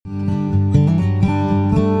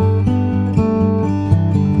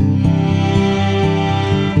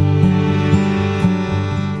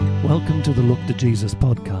Look to Jesus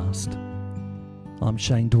podcast. I'm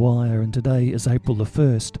Shane Dwyer, and today is April the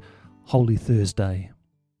 1st, Holy Thursday.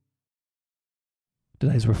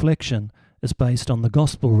 Today's reflection is based on the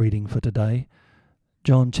Gospel reading for today,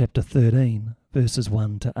 John chapter 13, verses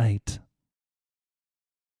 1 to 8.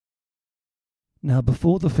 Now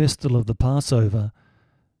before the festival of the Passover,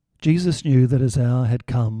 Jesus knew that his hour had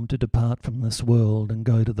come to depart from this world and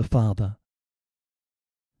go to the Father.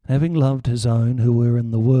 Having loved his own who were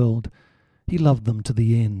in the world, he loved them to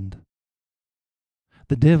the end.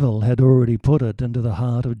 The devil had already put it into the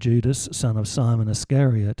heart of Judas, son of Simon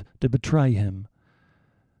Iscariot, to betray him.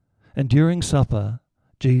 And during supper,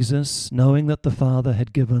 Jesus, knowing that the Father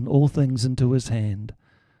had given all things into his hand,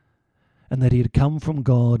 and that he had come from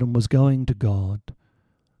God and was going to God,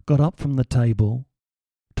 got up from the table,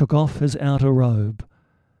 took off his outer robe,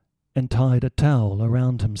 and tied a towel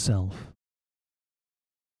around himself.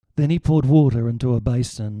 Then he poured water into a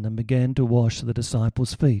basin and began to wash the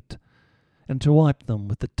disciples' feet, and to wipe them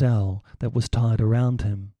with the towel that was tied around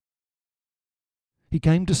him. He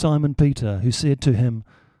came to Simon Peter, who said to him,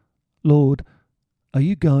 "Lord, are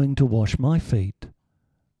you going to wash my feet?"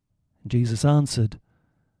 And Jesus answered,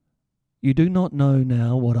 "You do not know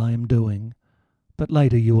now what I am doing, but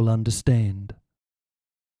later you will understand."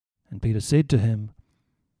 And Peter said to him,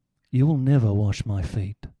 "You will never wash my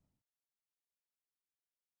feet."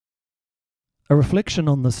 A reflection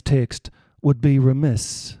on this text would be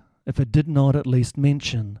remiss if it did not at least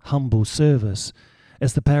mention humble service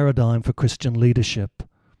as the paradigm for Christian leadership.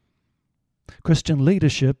 Christian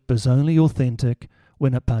leadership is only authentic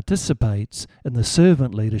when it participates in the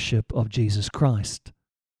servant leadership of Jesus Christ.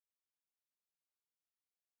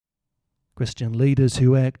 Christian leaders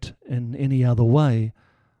who act in any other way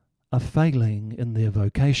are failing in their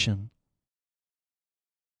vocation.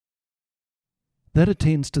 That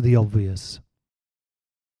attends to the obvious.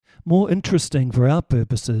 More interesting for our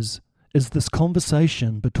purposes is this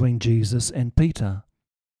conversation between Jesus and Peter.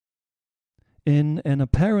 In an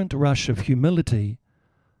apparent rush of humility,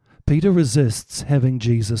 Peter resists having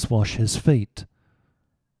Jesus wash his feet.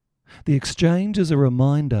 The exchange is a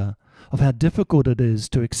reminder of how difficult it is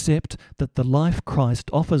to accept that the life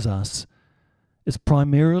Christ offers us is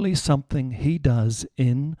primarily something he does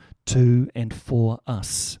in, to, and for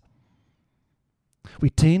us. We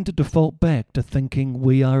tend to default back to thinking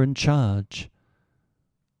we are in charge.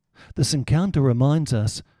 This encounter reminds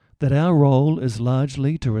us that our role is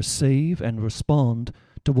largely to receive and respond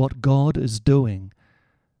to what God is doing,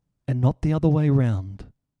 and not the other way round.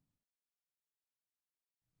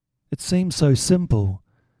 It seems so simple,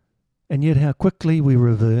 and yet how quickly we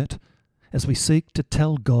revert as we seek to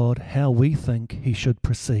tell God how we think he should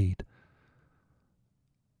proceed.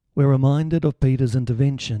 We're reminded of Peter's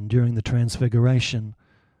intervention during the Transfiguration,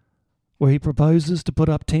 where he proposes to put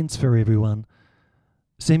up tents for everyone,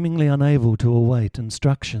 seemingly unable to await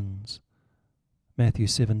instructions. Matthew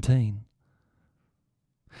 17.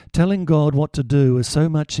 Telling God what to do is so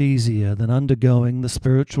much easier than undergoing the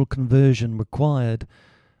spiritual conversion required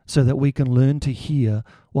so that we can learn to hear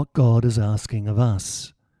what God is asking of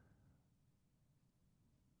us.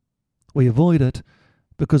 We avoid it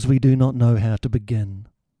because we do not know how to begin,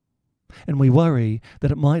 and we worry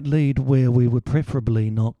that it might lead where we would preferably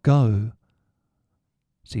not go.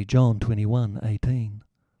 See John 21:18.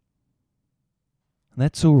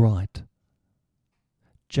 That's all right.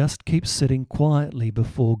 Just keep sitting quietly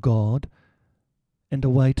before God and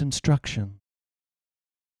await instruction.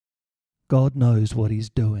 God knows what he's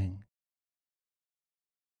doing.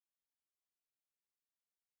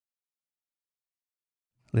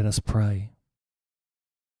 Let us pray.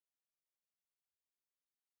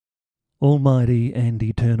 Almighty and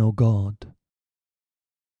eternal God,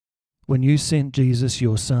 when you sent Jesus,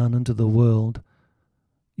 your Son, into the world,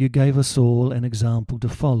 you gave us all an example to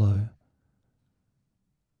follow.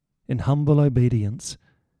 In humble obedience,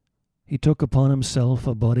 he took upon himself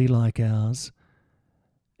a body like ours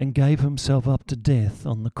and gave himself up to death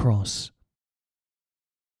on the cross.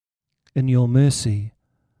 In your mercy,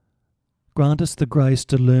 grant us the grace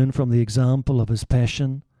to learn from the example of his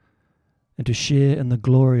passion and to share in the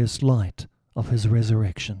glorious light of his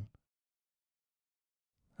resurrection.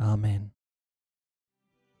 Amen.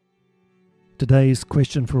 Today's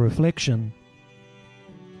question for reflection: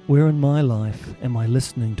 where in my life am I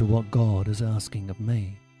listening to what God is asking of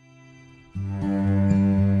me?